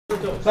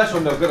First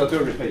one no good, I'll do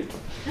a repeat.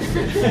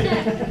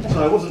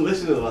 So I wasn't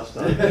listening the last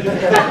time.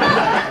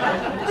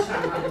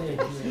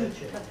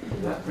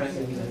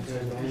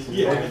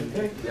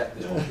 Yeah,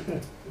 this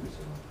one.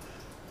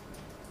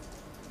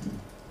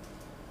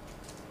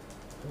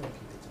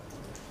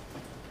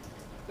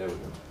 There we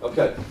go.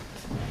 Okay.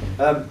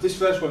 This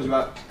first one is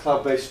about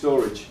cloud-based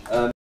storage.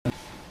 The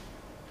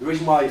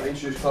reason why I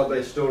introduced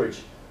cloud-based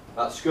storage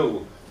at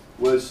school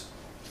was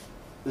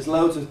there's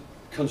loads of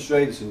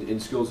constraints in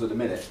schools at the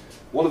minute.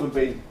 One of them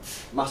being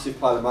massive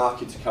pile of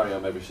marking to carry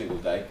on every single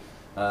day.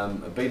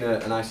 Being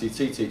an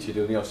ICT teacher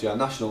doing the OCR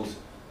Nationals,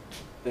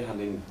 they hand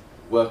in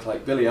work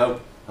like Billy-O,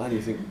 and you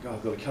think, God,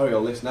 I've got to carry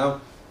all this now,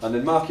 and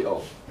then mark it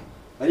all.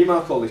 And you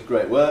mark all this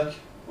great work,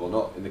 or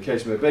not in the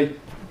case may be,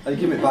 and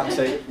you give it back and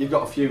say, you've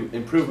got a few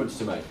improvements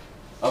to make.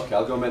 Okay,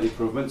 I'll go and make the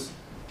improvements.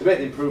 They make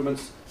the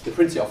improvements, they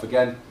print it off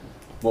again,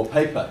 more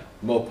paper,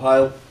 more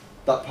pile,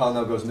 that pile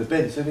now goes in the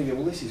bin. So you're thinking,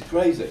 well, this is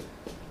crazy.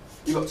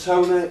 You've got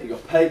toner, you've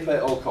got paper,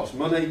 it all costs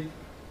money.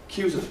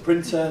 Queues at the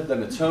printer,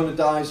 then the toner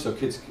dies, so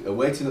kids are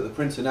waiting at the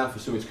printer now for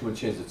somebody to come and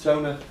change the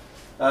toner.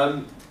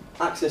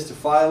 Access to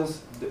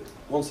files,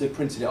 once they've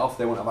printed it off,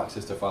 they won't have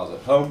access to files at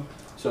home.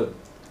 So,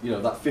 you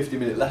know, that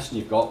 50-minute lesson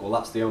you've got, well,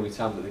 that's the only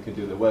time that they can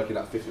do their work in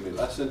that 50-minute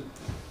lesson.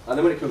 And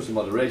then when it comes to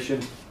moderation,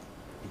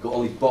 you've got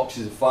all these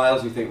boxes of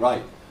files, and you think,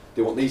 right,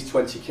 they want these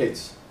 20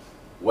 kids.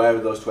 Where are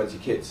those 20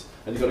 kids?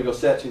 And you've got to go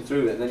searching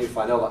through it, and then you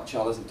find, oh, that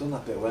child hasn't done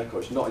that bit of work, or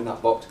it's not in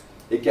that box.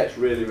 It gets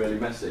really, really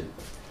messy.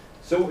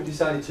 So what we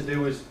decided to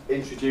do was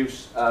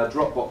introduce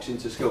Dropbox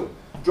into school.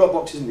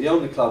 Dropbox isn't the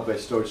only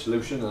cloud-based storage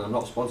solution, and I'm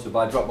not sponsored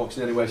by Dropbox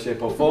in any way,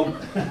 shape or form.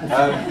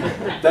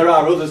 There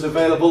are others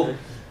available,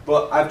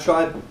 but I've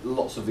tried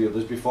lots of the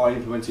others before I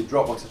implemented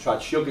Dropbox. I tried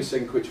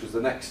SugarSync, which was the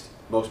next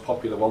most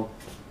popular one.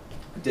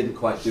 It didn't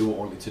quite do what I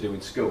wanted to do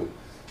in school.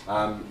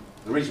 The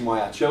reason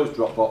why I chose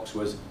Dropbox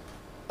was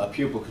a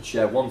pupil could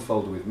share one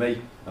folder with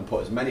me and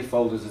put as many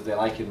folders as they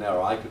like in there,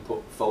 or I could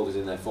put folders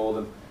in there for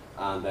them,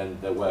 and then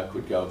their work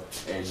would go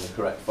in the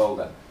correct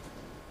folder.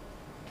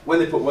 When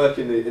they put work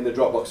in the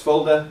Dropbox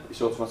folder,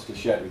 it's automatically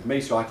shared with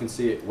me, so I can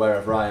see it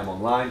wherever I am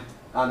online,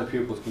 and the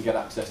pupils can get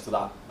access to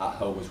that at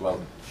home as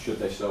well, should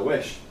they so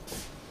wish.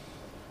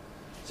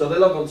 So they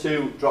log on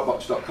to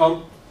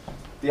Dropbox.com.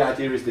 The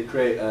idea is they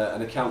create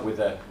an account with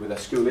their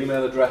school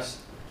email address,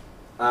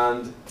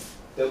 and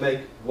they'll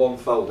make one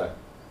folder.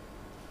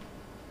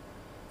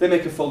 They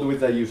make a folder with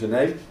their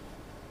username,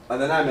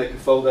 and then I make a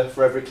folder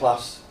for every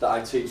class that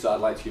I teach that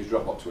I'd like to use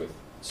Dropbox with.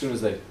 As soon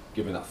as they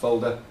give me that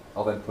folder,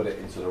 I'll then put it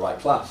into the right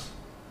class.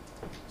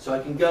 So I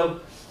can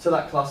go to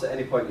that class at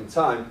any point in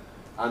time,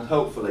 and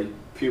hopefully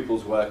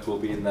pupils' work will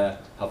be in there,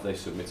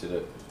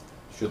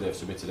 should they have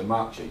submitted a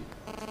mark sheet.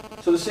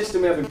 So the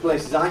system we have in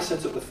place is I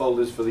set up the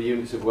folders for the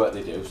units of work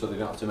they do, so they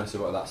don't have to mess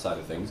about with that side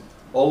of things.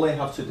 All they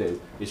have to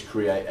do is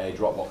create a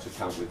Dropbox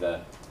account with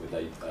their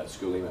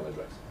school email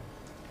address.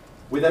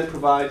 We then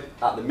provide,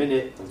 at the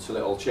minute, until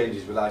it all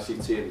changes with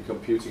ICT and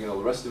computing and all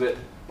the rest of it,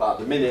 but at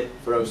the minute,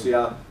 for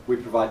OCR, we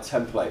provide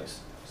templates.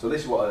 So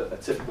this is what a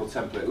typical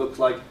template looks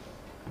like.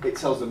 It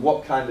tells them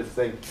what kind of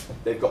thing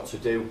they've got to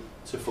do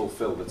to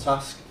fulfill the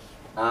task,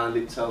 and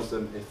it tells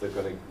them if they're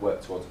going to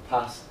work towards a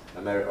pass,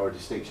 a merit or a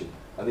distinction.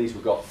 And these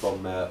we got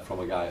from a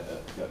guy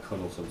at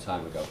Cunnell some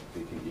time ago.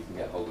 You can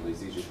get hold of these.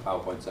 These are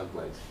PowerPoint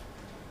templates.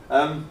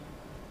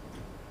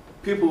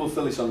 People will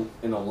fill this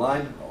in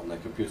online or on their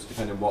computers,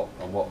 depending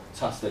on what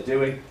task they're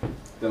doing.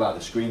 They'll either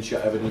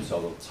screenshot evidence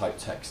or they'll type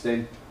text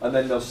in, and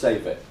then they'll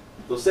save it.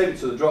 They'll save it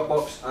to the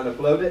Dropbox and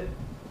upload it.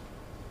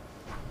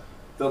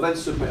 They'll then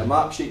submit a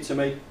mark sheet to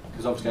me,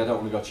 because obviously I don't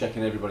want to go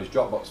checking everybody's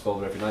Dropbox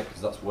folder every night,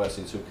 because that's worse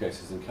in some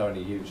cases than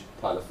carrying a huge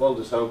pile of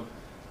folders home.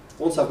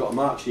 Once I've got a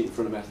mark sheet in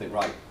front of me, I think,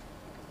 right,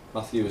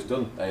 Matthew has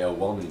done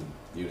AO1 in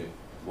Unit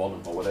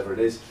 1 or whatever it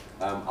is.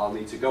 I'll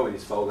need to go in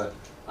his folder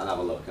and have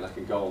a look, and I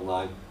can go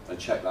online and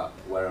check that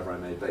wherever I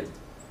may be.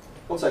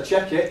 Once I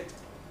check it,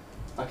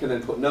 I can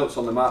then put notes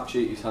on the mark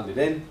sheet he's handed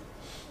in,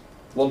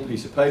 one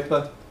piece of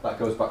paper, that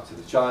goes back to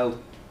the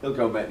child, he'll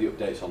go and make the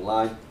updates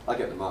online, I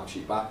get the mark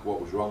sheet back, what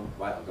was wrong,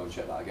 right, I'll go and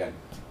check that again.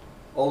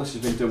 All this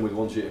has been done with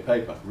one sheet of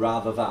paper,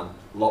 rather than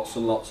lots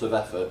and lots of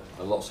effort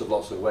and lots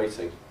of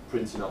waiting,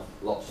 printing off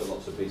lots and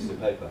lots of pieces of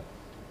paper.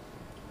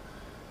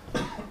 I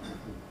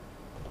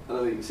don't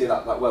know if you can see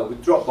that well.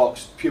 With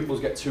Dropbox, pupils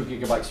get 2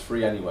 GB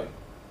free anyway.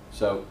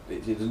 So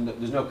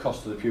there's no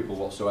cost to the pupil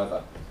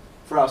whatsoever.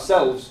 For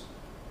ourselves,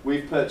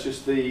 we've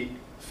purchased the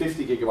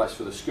 50 GB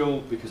for the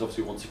school, because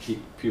obviously we want to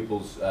keep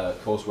pupils'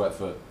 coursework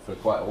for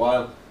quite a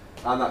while,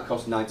 and that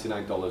costs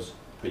 $99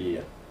 per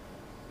year.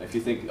 If you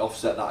think,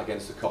 offset that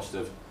against the cost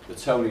of the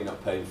toner you're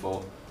not paying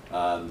for,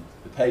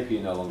 the paper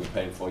you're no longer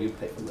paying for, you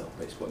pay for little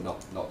bits, but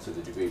not to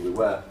the degree we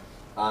were,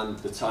 and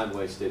the time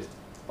wasted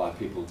by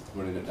people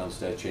running it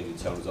downstairs, changing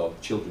toners, or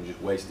children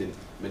just wasting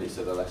minutes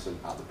of the lesson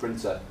at the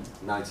printer,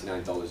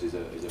 $99 is a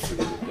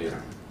pretty good deal.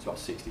 It's about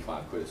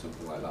 65 quid or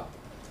something like that.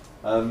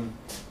 And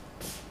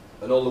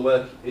all the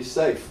work is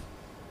safe.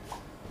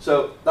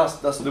 So that's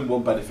the number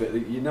one benefit.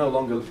 You're no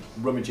longer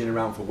rummaging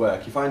around for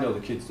work. If I know the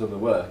kid's done the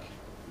work,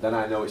 then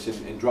I know it's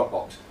in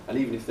Dropbox. And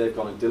even if they've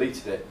gone and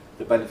deleted it,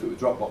 the benefit with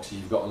Dropbox is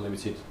you've got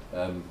unlimited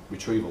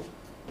retrieval,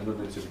 an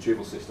unlimited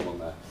retrieval system on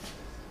there.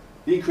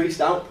 The increased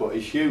output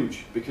is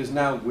huge because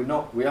now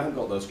we haven't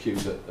got those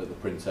queues at the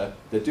printer.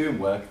 They're doing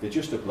work, they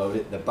just upload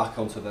it, they're back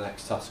onto the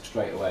next task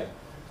straight away.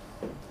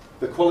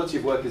 The quality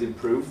of work has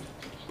improved,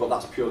 but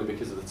that's purely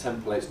because of the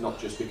templates, not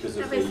just because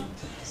of the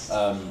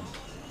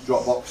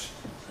Dropbox.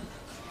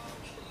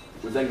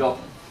 We've then got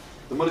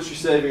the monetary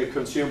saving of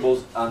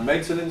consumables and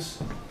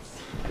maintenance.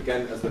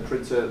 Again, as the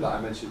printer that I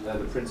mentioned there,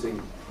 the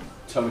printing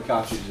toner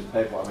cartridges and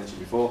paper I mentioned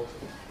before.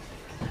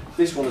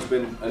 This one has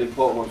been an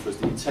important one for us,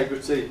 the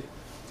integrity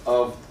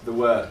of the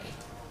work.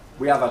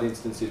 We have had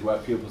instances where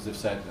pupils have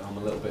said, I'm a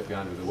little bit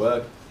behind with the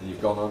work, and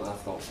you've gone on, I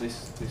thought,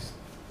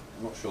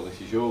 I'm not sure this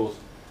is yours,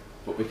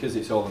 but because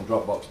it's all on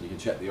Dropbox and you can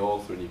check the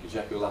author and you can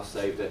check who last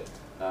saved it,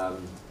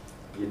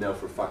 you know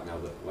for a fact now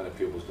that when a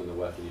pupil's done the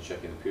work and you're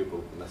checking the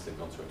pupil, unless they've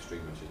gone to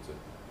extreme measures to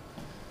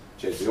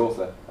change the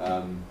author,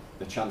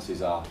 the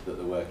chances are that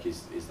the work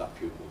is that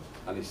pupil's,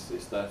 and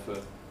it's there for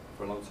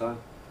a long time.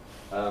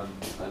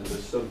 And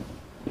there's some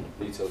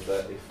details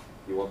there if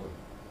you want them.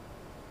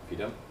 If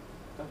you don't,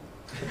 don't.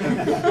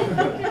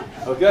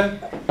 Okay?